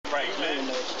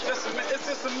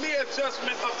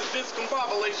readjustment of the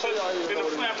discombobulation in the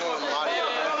platform.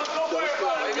 Don't worry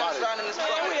about it. We got trying in this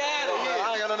place. We had it.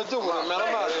 I ain't got nothing to do with it, man.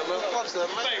 I'm out of here, man. Fuck that,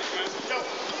 man. Thanks, man. Yo,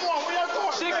 come on, where y'all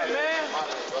going? Chicken, man.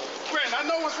 Brent, I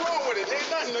know what's wrong with it. Ain't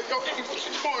nothing to go. What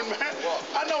you doing, man?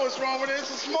 I know what's wrong with it.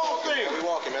 It's a small thing. We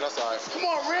walking, man. That's all right. Come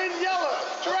on, red and yellow.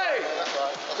 Dre. That's all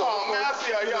right. Oh, man, I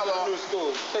see how y'all are. New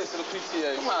school. Case of the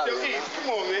PTA. Come on, yo, E.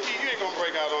 Come on, man. E, you ain't gonna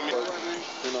break out on me.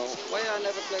 You know. Why y'all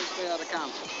never play straight out of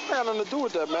council? I got nothing to do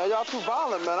with that, man. Y'all too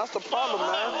violent, man. That's the problem,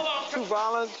 man. Too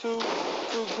violent, too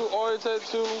oriented,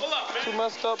 too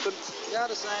messed up. Y'all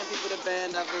the same people that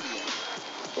banned that video.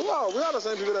 Well, we are the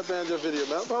same people that banned your video,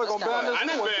 man. I'm probably gonna ban this I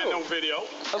new didn't one, ban too. no video.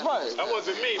 That's right. That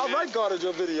wasn't me, man. I right guarded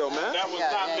your video, man. That was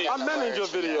not me. I managed your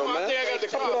video, I man. think I got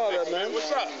the Look at all that, conflict, man.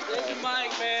 What's up? Thank you,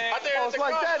 Mike, man. I think I Oh, got it's the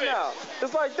like that conflict. now.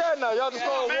 It's like that now. Y'all just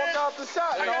gonna walk out the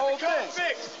shot and the whole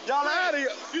thing. Y'all out of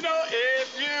here. You know, if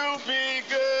you be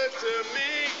good to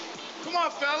me. Come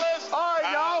on, fellas. All right,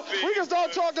 y'all. We can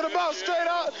start talking about straight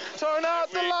out. Turn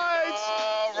out the lights.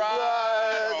 All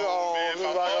right. Come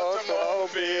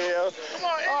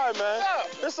on, all right, man.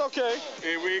 It's okay.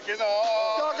 And we can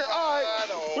all. All right.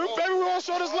 Maybe we won't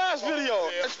show this last video.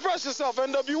 Express yourself,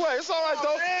 NWA. It's all right,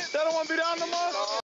 though. They don't want to be down no more.